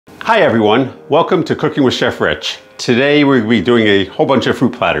Hi everyone, welcome to Cooking with Chef Rich. Today we'll be doing a whole bunch of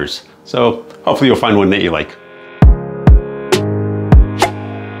fruit platters, so hopefully you'll find one that you like.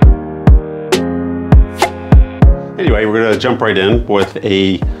 Anyway, we're going to jump right in with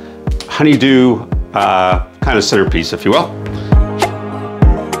a honeydew kind of centerpiece, if you will.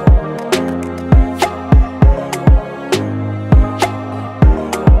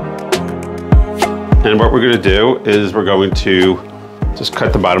 And what we're going to do is we're going to just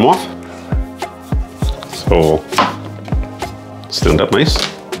cut the bottom off. So stand up nice.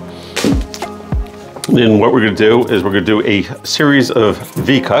 And then what we're going to do is we're going to do a series of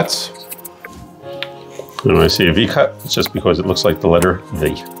V cuts. And when I say a V cut, it's just because it looks like the letter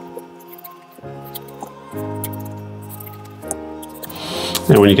V.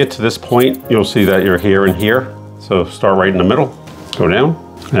 And when you get to this point, you'll see that you're here and here. So start right in the middle, go down,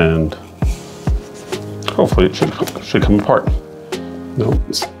 and hopefully it should come apart. No,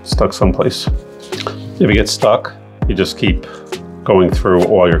 it's stuck someplace. If you get stuck, you just keep going through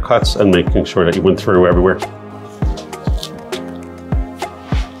all your cuts and making sure that you went through everywhere.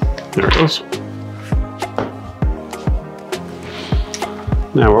 There it goes.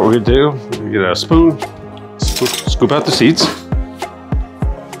 Now what we're gonna do, we get a spoon, scoop out the seeds.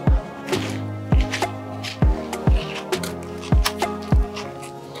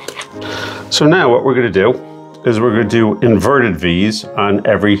 So now what we're gonna do is we're going to do inverted V's on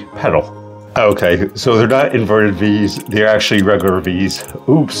every petal. Okay, so they're not inverted V's, they're actually regular V's.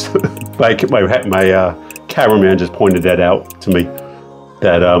 Oops, my cameraman just pointed that out to me.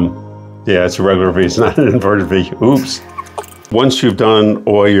 That, yeah, it's a regular V, it's not an inverted V, oops. Once you've done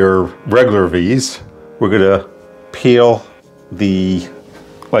all your regular V's, we're gonna peel the,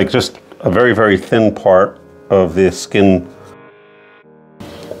 like just a very, very thin part of the skin.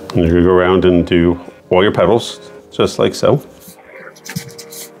 And you're gonna go around and do all your petals, just like so.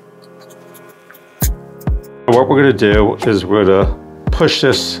 What we're gonna do is we're gonna push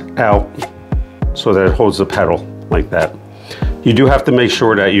this out so that it holds the petal like that. You do have to make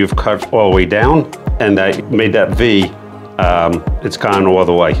sure that you've cut all the way down and that you made that V, it's gone all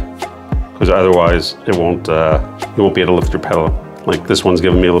the way. Because otherwise it won't, you won't be able to lift your petal. Like this one's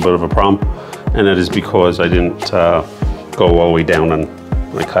giving me a little bit of a problem. And that is because I didn't go all the way down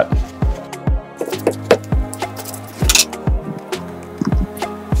on my cut.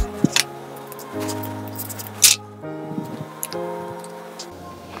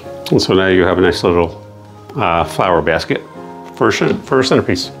 And so now you have a nice little flower basket for a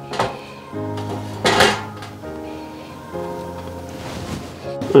centerpiece.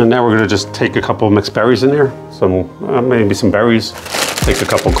 And now we're gonna just take a couple of mixed berries in there. Maybe some berries. Take a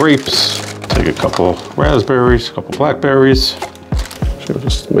couple grapes, take a couple raspberries, a couple blackberries. So we'll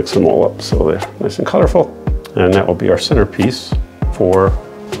just mix them all up so they're nice and colorful. And that will be our centerpiece for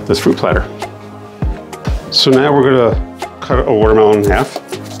this fruit platter. So now we're gonna cut a watermelon in half.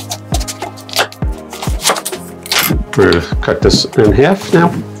 We're going to cut this in half now.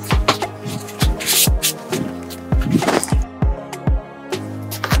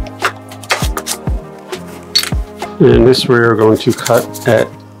 And this we're going to cut at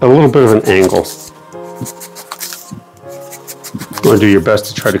a little bit of an angle. You want to do your best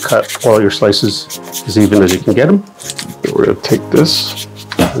to try to cut all your slices as even as you can get them. And we're going to take this,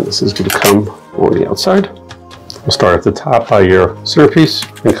 and this is going to come on the outside. We'll start at the top by your centerpiece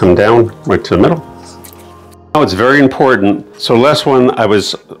and come down right to the middle. Now it's very important. So last one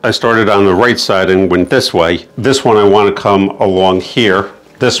I started on the right side and went this way. This one I want to come along here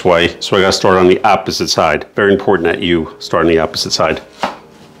this way, so I got to start on the opposite side. Very important that you start on the opposite side.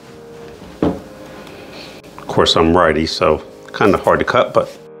 Of course I'm righty, so kind of hard to cut,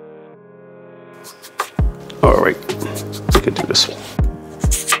 but all right, we could do this.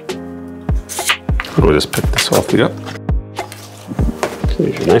 We'll just pick this off the up.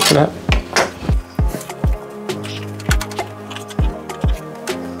 Use your knife for that.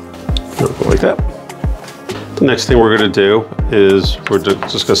 Go like that. The next thing we're going to do is we're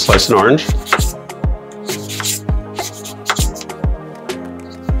just going to slice an orange.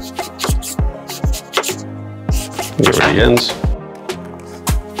 Get rid of the ends.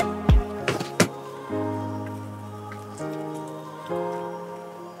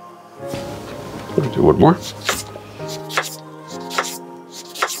 We'll do one more.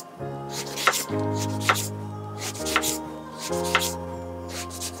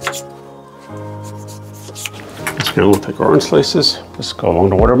 Now we'll take orange slices, just go along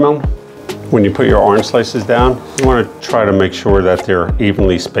the watermelon. When you put your orange slices down, you want to try to make sure that they're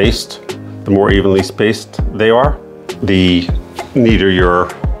evenly spaced. The more evenly spaced they are, the neater your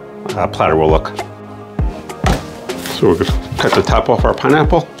platter will look. So we're going to cut the top off our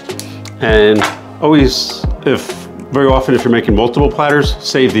pineapple. And always, very often if you're making multiple platters,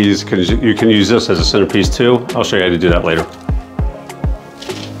 save these because you can use this as a centerpiece too. I'll show you how to do that later.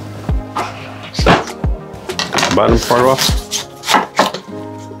 So, bottom part off.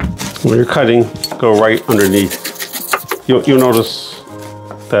 When you're cutting, go right underneath. You'll notice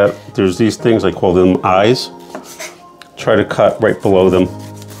that there's these things, I call them eyes. Try to cut right below them.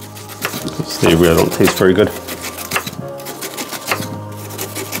 They really don't taste very good.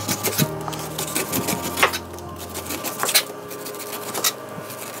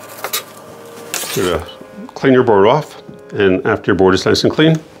 You're gonna clean your board off, and after your board is nice and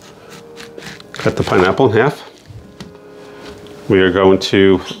clean, cut the pineapple in half. We are going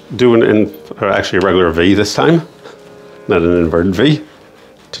to do actually a regular V this time, not an inverted V,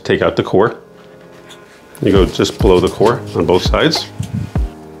 to take out the core. You go just below the core on both sides.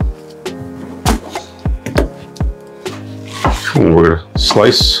 And we're gonna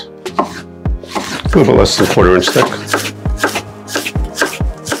slice a little bit less than 1/4 inch thick.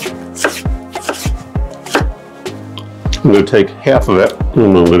 I'm gonna take half of it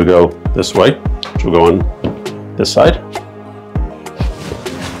and I'm gonna go this way, which will go on this side.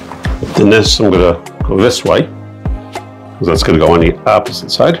 Then this, I'm gonna go this way, because that's gonna go on the opposite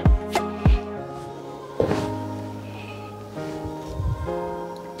side.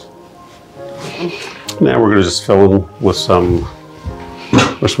 Now we're gonna just fill in with some,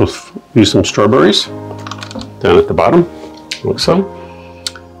 we're supposed to use some strawberries down at the bottom, like so.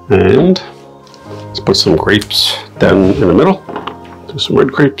 And let's put some grapes down in the middle. Do some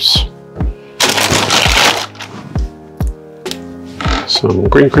red grapes. Some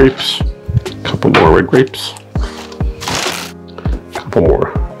green grapes. A couple more red grapes. A couple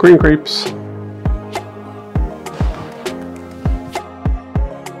more green grapes.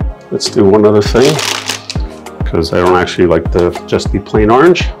 Let's do one other thing, because I don't actually like just the plain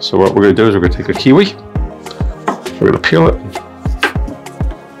orange. So what we're gonna do is we're gonna take a kiwi. We're gonna peel it.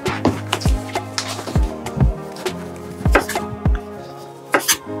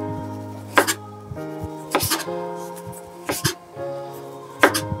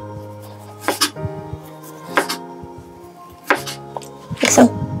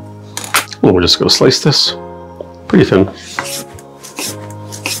 And we're just going to slice this pretty thin.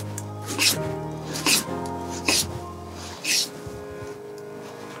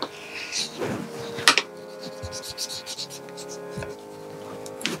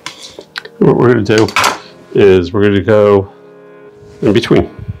 What we're going to do is we're going to go in between.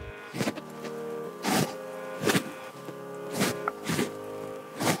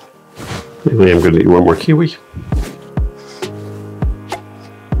 Maybe I'm going to need one more kiwi.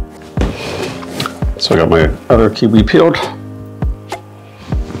 So I got my other kiwi peeled.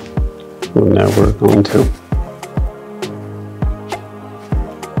 And now we're going to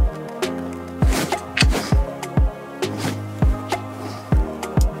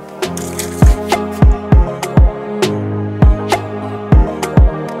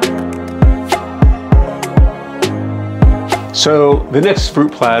So the next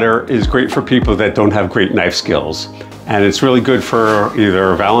fruit platter is great for people that don't have great knife skills. And it's really good for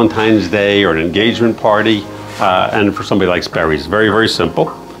either Valentine's Day or an engagement party, and for somebody who likes berries. Very, very simple.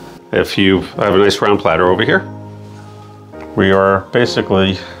 I have a nice round platter over here. We are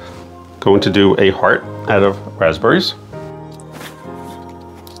basically going to do a heart out of raspberries.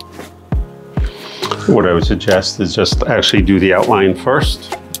 What I would suggest is just actually do the outline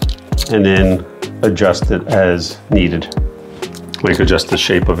first and then adjust it as needed. Like adjust the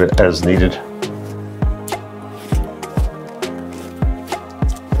shape of it as needed.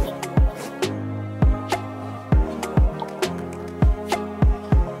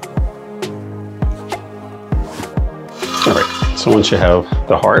 All right, so once you have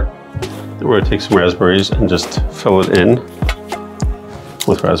the heart, we're going to take some raspberries and just fill it in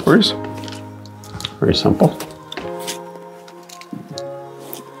with raspberries. Very simple.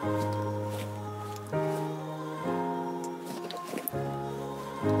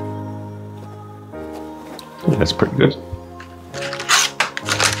 That's pretty good.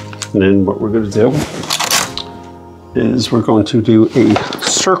 And then what we're going to do is we're going to do a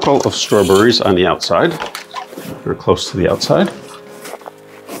circle of strawberries on the outside, or close to the outside.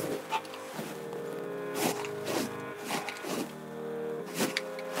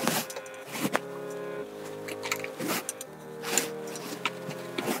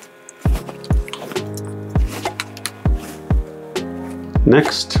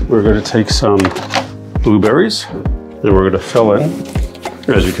 Next, we're going to take some blueberries, and we're going to fill in.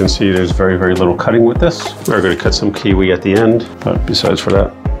 As you can see, there's very, very little cutting with this. We're going to cut some kiwi at the end, but besides for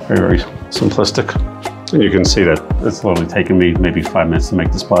that, very, very simplistic. And you can see that it's literally taken me maybe 5 minutes to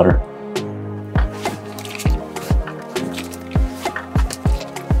make this platter.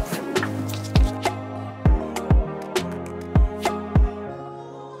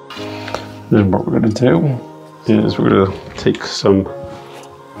 Then what we're going to do is we're going to take some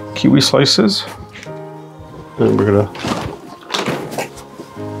kiwi slices and we're going to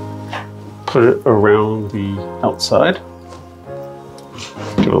put it around the outside.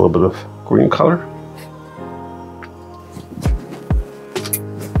 Give it a little bit of green color.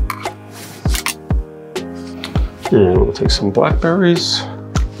 And we'll take some blackberries.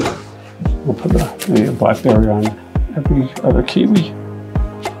 We'll put maybe a blackberry on every other kiwi.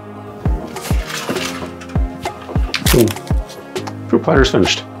 Boom. Fruit platter's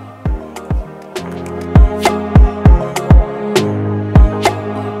finished.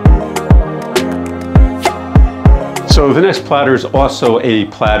 So the next platter is also a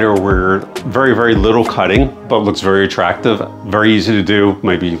platter where very, very little cutting, but looks very attractive, very easy to do,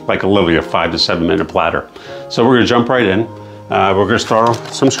 maybe like literally a 5 to 7 minute platter. So we're gonna jump right in. We're gonna start off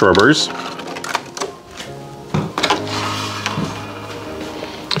with some strawberries.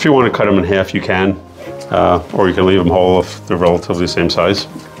 If you wanna cut them in half, you can, or you can leave them whole if they're relatively the same size.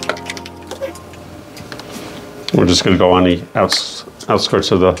 We're just gonna go on the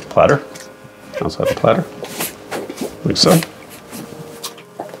outskirts of the platter, outside the platter. Like so.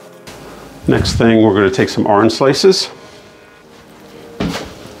 Next thing, we're going to take some orange slices.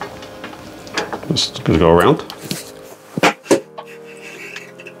 Just going to go around.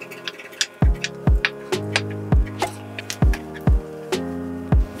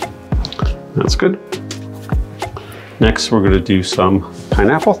 That's good. Next, we're going to do some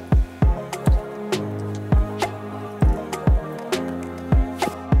pineapple.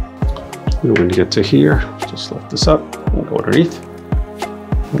 And when you get to here, just lift this up and go underneath,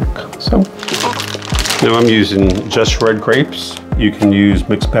 like so. Now I'm using just red grapes. You can use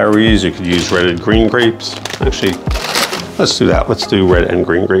mixed berries, you could use red and green grapes. Actually, let's do that. Let's do red and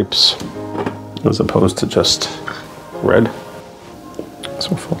green grapes as opposed to just red. So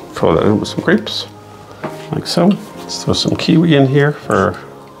we'll fill that in with some grapes, like so. Let's throw some kiwi in here for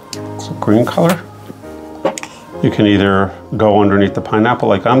some green color. You can either go underneath the pineapple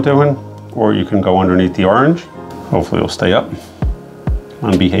like I'm doing, or you can go underneath the orange. Hopefully it'll stay up.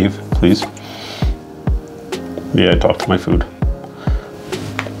 And behave, please. Yeah, talk to my food.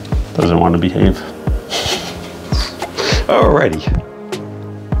 Doesn't want to behave. Alrighty.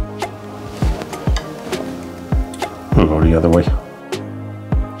 We'll go the other way.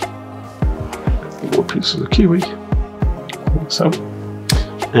 More pieces of kiwi, like so.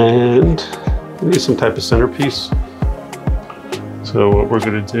 And we need some type of centerpiece. So what we're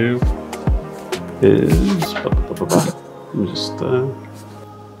gonna do is, just,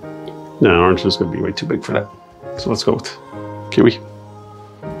 no, orange is gonna be way too big for that. So let's go with kiwi.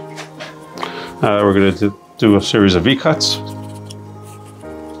 We're gonna do a series of V-cuts.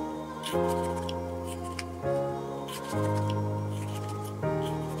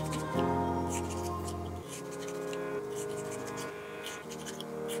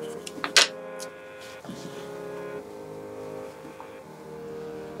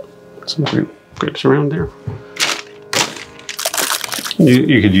 Some grapes around there.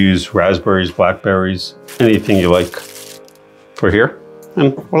 You could use raspberries, blackberries, anything you like for here,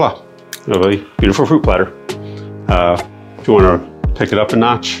 and voila, a really beautiful fruit platter. If you want to pick it up a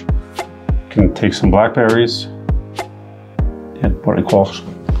notch, you can take some blackberries, add what I call,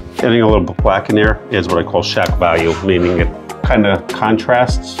 adding a little bit black in there is what I call shack value, meaning it kind of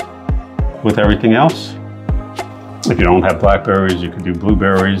contrasts with everything else. If you don't have blackberries, you could do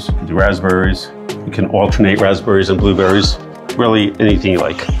blueberries, you could do raspberries. You can alternate raspberries and blueberries. Really anything you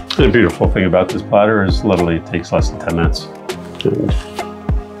like. The beautiful thing about this platter is literally it takes less than 10 minutes. And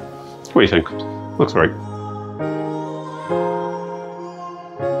what do you think? Looks great.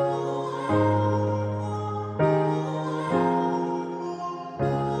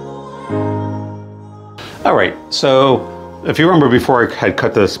 All right, so if you remember before I had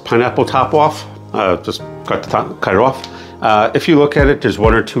cut this pineapple top off, just cut it off. If you look at it, there's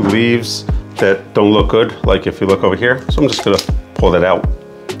 1 or 2 leaves that don't look good, like if you look over here. So I'm just gonna pull that out.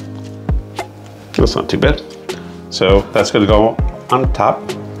 That's not too bad. So that's gonna go on top.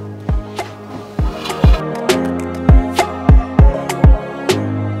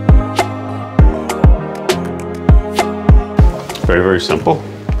 Very, very simple.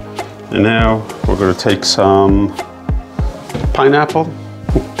 And now we're gonna take some pineapple,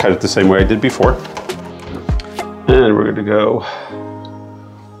 cut it the same way I did before. And we're gonna go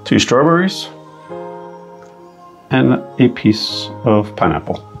 2 strawberries and a piece of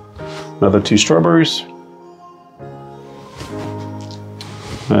pineapple. Another 2 strawberries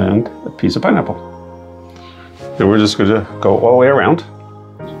and a piece of pineapple. And we're just gonna go all the way around.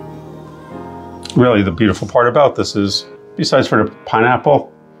 Really the beautiful part about this is, besides for the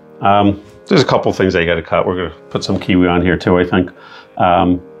pineapple, There's a couple things I got to cut. We're going to put some kiwi on here too, I think.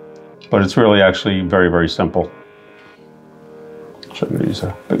 But it's really actually very, very simple. So I'm going to use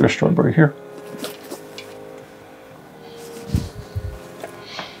a bigger strawberry here.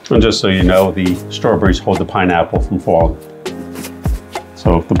 And just so you know, the strawberries hold the pineapple from falling.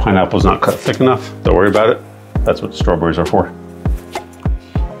 So if the pineapple's not cut thick enough, don't worry about it. That's what the strawberries are for.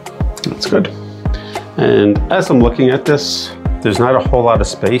 That's good. And as I'm looking at this, there's not a whole lot of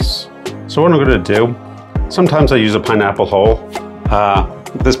space. So what I'm gonna do, sometimes I use a pineapple whole.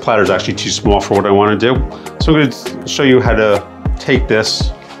 This platter is actually too small for what I wanna do. So I'm gonna show you how to take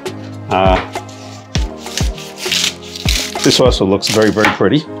this. This also looks very, very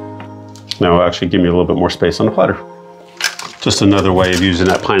pretty. Now it'll actually give me a little bit more space on the platter. Just another way of using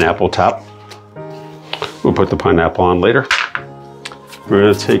that pineapple top. We'll put the pineapple on later. We're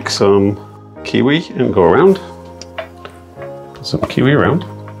gonna take some kiwi and go around. Put some kiwi around.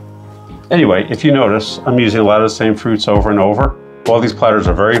 Anyway, if you notice, I'm using a lot of the same fruits over and over. All these platters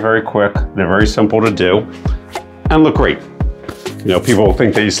are very, very quick. They're very simple to do and look great. You know, people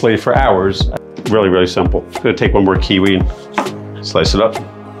think they slave for hours. Really, really simple. I'm gonna take one more kiwi and slice it up.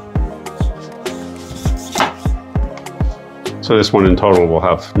 So this one in total will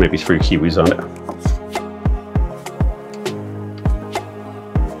have maybe 3 kiwis on it.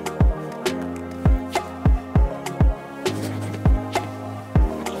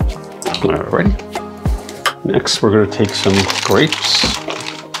 Alrighty. Next, we're going to take some grapes.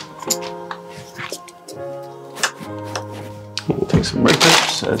 We'll take some red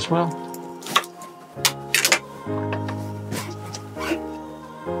grapes as well.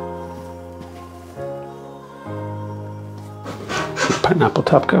 Pineapple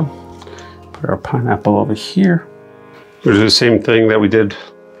top go. Put our pineapple over here. We'll do the same thing that we did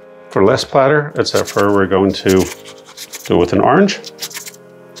for last platter, except for we're going to do it with an orange.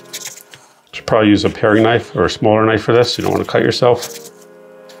 Should probably use a paring knife or a smaller knife for this. You don't want to cut yourself.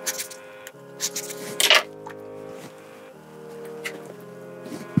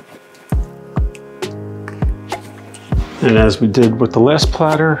 And as we did with the last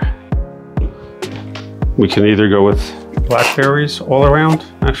platter, we can either go with blackberries all around.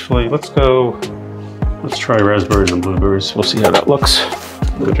 Actually, let's try raspberries and blueberries. We'll see how that looks.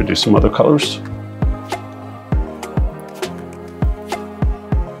 We'll introduce some other colors.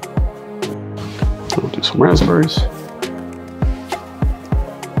 We'll do some raspberries.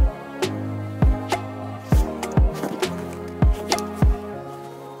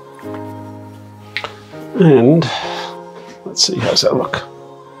 And let's see, how's that look?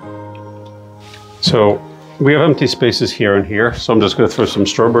 So we have empty spaces here and here, so I'm just going to throw some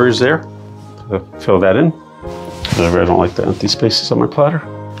strawberries there to fill that in. I don't like the empty spaces on my platter.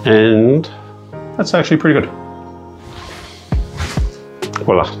 And that's actually pretty good.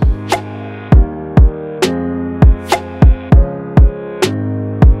 Voila.